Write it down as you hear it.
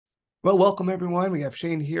Well, welcome everyone. We have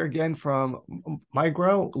Shane here again from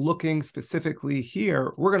Migro, looking specifically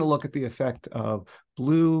here. We're going to look at the effect of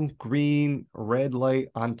blue, green, red light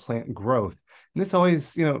on plant growth. And this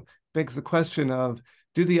always, begs the question of,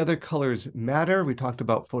 do the other colors matter? We talked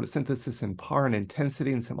about photosynthesis and PAR and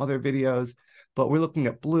intensity in some other videos, but we're looking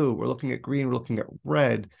at blue, we're looking at green, we're looking at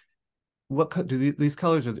red. What do these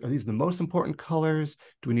colors, are these the most important colors?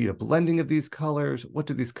 Do we need a blending of these colors? What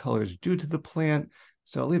do these colors do to the plant?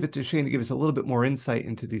 So I'll leave it to Shane to give us a little bit more insight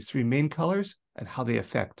into these three main colors and how they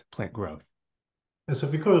affect plant growth. And so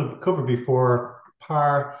we could cover before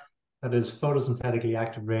PAR, that is photosynthetically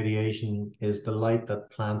active radiation, is the light that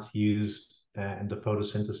plants use in the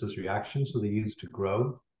photosynthesis reaction. So they use to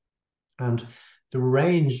grow. And the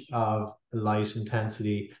range of light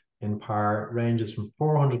intensity in PAR ranges from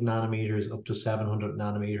 400 nanometers up to 700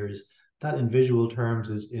 nanometers. That in visual terms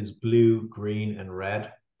is blue, green, and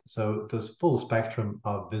red. So there's full spectrum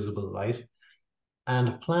of visible light.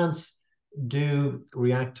 And plants do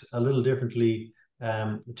react a little differently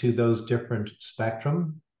to those different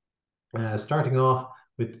spectrum. Starting off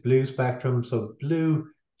with blue spectrum. So blue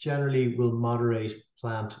generally will moderate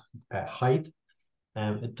plant height.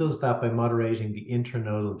 It does that by moderating the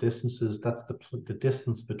internodal distances. That's the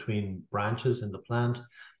distance between branches in the plant.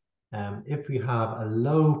 If we have a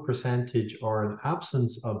low percentage or an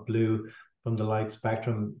absence of blue from the light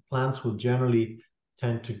spectrum, plants will generally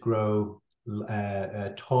tend to grow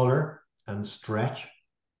taller and stretch.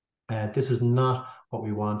 This is not what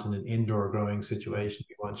we want in an indoor growing situation.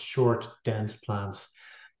 We want short, dense plants.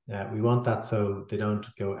 We want that so they don't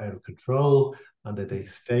go out of control and that they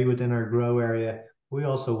stay within our grow area. We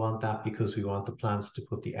also want that because we want the plants to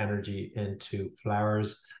put the energy into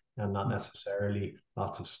flowers and not necessarily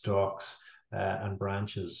lots of stalks and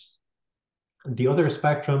branches. The other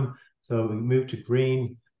spectrum, so we move to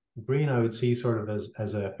green. Green, I would see sort of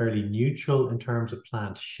as a fairly neutral in terms of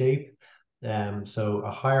plant shape. So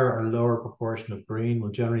a higher or lower proportion of green will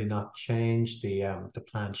generally not change the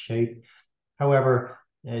plant shape. However,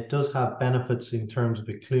 it does have benefits in terms of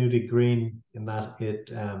occluded green in that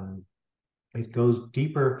it goes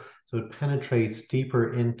deeper, so it penetrates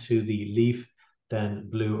deeper into the leaf than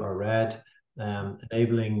blue or red,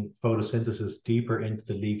 enabling photosynthesis deeper into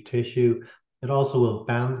the leaf tissue. It also will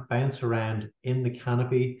bounce around in the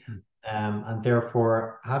canopy, and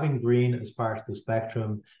therefore having green as part of the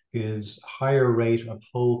spectrum gives higher rate of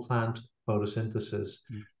whole plant photosynthesis.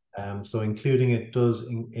 So including it does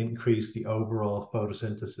increase the overall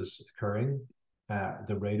photosynthesis occurring,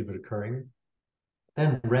 the rate of it occurring.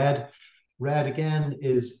 Then red again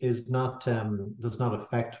is not does not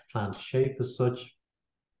affect plant shape as such.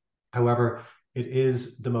 However, it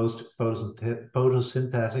is the most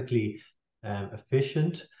photosynthetically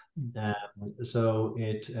efficient. So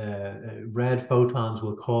red photons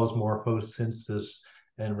will cause more photosynthesis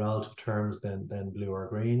in relative terms than blue or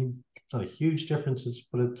green. It's not a huge difference,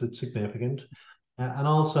 but it's significant. And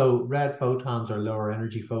also, red photons are lower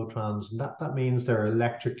energy photons, and that means they're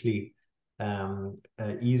electrically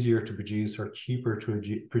easier to produce or cheaper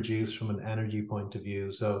to produce from an energy point of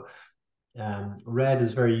view. So red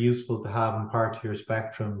is very useful to have in part of your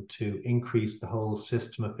spectrum to increase the whole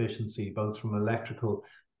system efficiency, both from electrical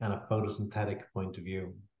and a photosynthetic point of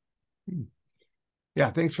view. Yeah,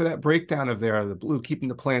 thanks for that breakdown of the blue keeping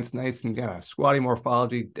the plants nice and squatty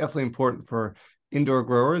morphology. Definitely important for indoor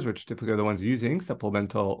growers, which typically are the ones using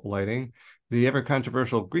supplemental lighting. The ever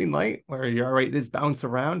controversial green light, where your right does bounce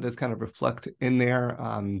around, does kind of reflect in there,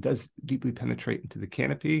 does deeply penetrate into the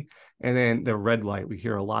canopy. And then the red light, we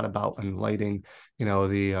hear a lot about in lighting,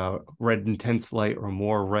 the red intense light or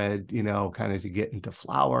more red, kind of as you get into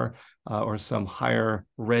flower or some higher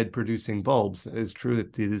red producing bulbs. It is true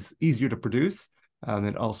that it is easier to produce.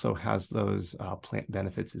 It also has those plant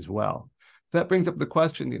benefits as well. So that brings up the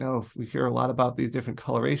question, if we hear a lot about these different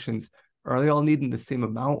colorations, are they all needing the same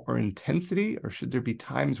amount or intensity, or should there be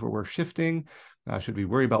times where we're shifting? Should we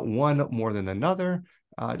worry about one more than another?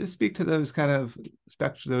 Just speak to those kind of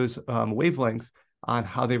those wavelengths on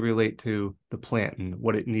how they relate to the plant and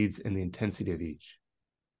what it needs in the intensity of each.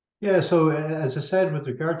 Yeah, so as I said, with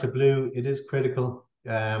regard to blue, it is critical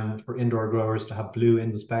for indoor growers to have blue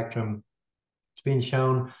in the spectrum. It's been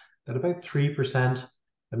shown that about 3%,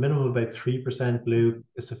 a minimum of about 3% blue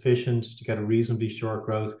is sufficient to get a reasonably short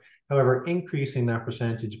growth. However, increasing that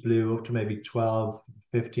percentage blue up to maybe 12,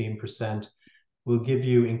 15% will give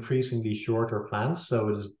you increasingly shorter plants. So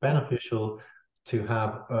it is beneficial to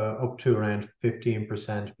have up to around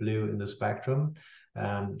 15% blue in the spectrum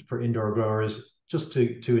for indoor growers, just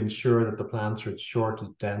to ensure that the plants are as short, as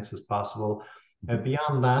dense as possible.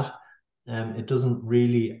 Beyond that, it doesn't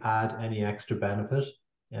really add any extra benefit.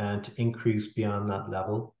 and to increase beyond that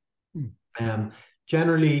level. Mm. Um,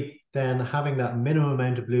 Generally, then having that minimum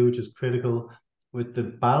amount of blue, which is critical, with the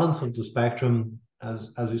balance of the spectrum,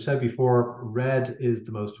 as we said before, red is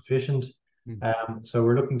the most efficient. Mm. So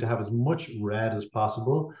we're looking to have as much red as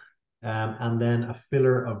possible, and then a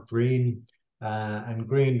filler of green, and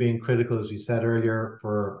green being critical, as we said earlier,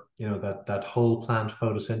 for that whole plant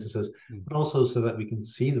photosynthesis, Mm. but also so that we can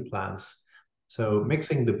see the plants. So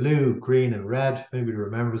mixing the blue, green, and red, maybe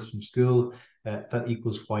remembers from school, that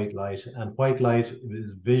equals white light. And white light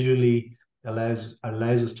is visually allows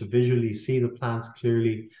us to visually see the plants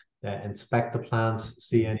clearly, inspect the plants,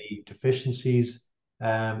 see any deficiencies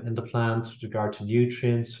in the plants with regard to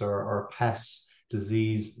nutrients or pests,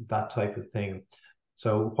 disease, that type of thing.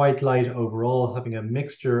 So white light overall, having a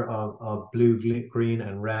mixture of blue, green,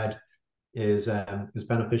 and red is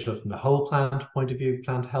beneficial from the whole plant point of view,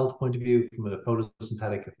 plant health point of view, from a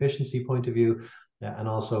photosynthetic efficiency point of view, and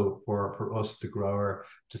also for us, the grower,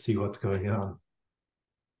 to see what's going on.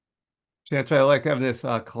 Yeah, that's why I like having this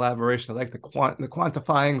collaboration. I like the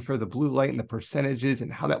quantifying for the blue light and the percentages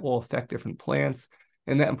and how that will affect different plants,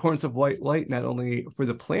 and that importance of white light, not only for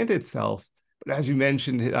the plant itself, but as you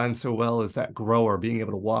mentioned it on so well, is that grower being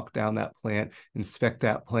able to walk down that plant, inspect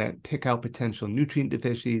that plant, pick out potential nutrient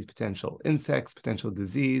deficiencies, potential insects, potential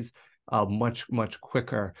disease, much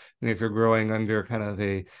quicker than if you're growing under kind of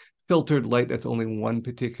a filtered light that's only one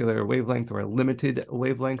particular wavelength or a limited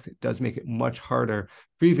wavelength. It does make it much harder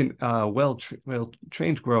for even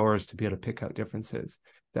well-trained growers to be able to pick out differences.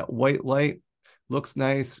 That white light looks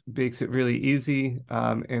nice, makes it really easy,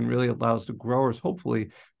 and really allows the growers, hopefully,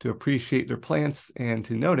 to appreciate their plants and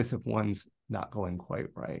to notice if one's not going quite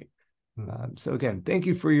right. So again, thank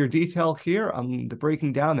you for your detail here on the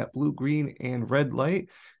breaking down that blue, green, and red light,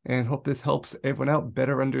 and hope this helps everyone out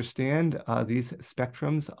better understand these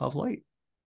spectrums of light.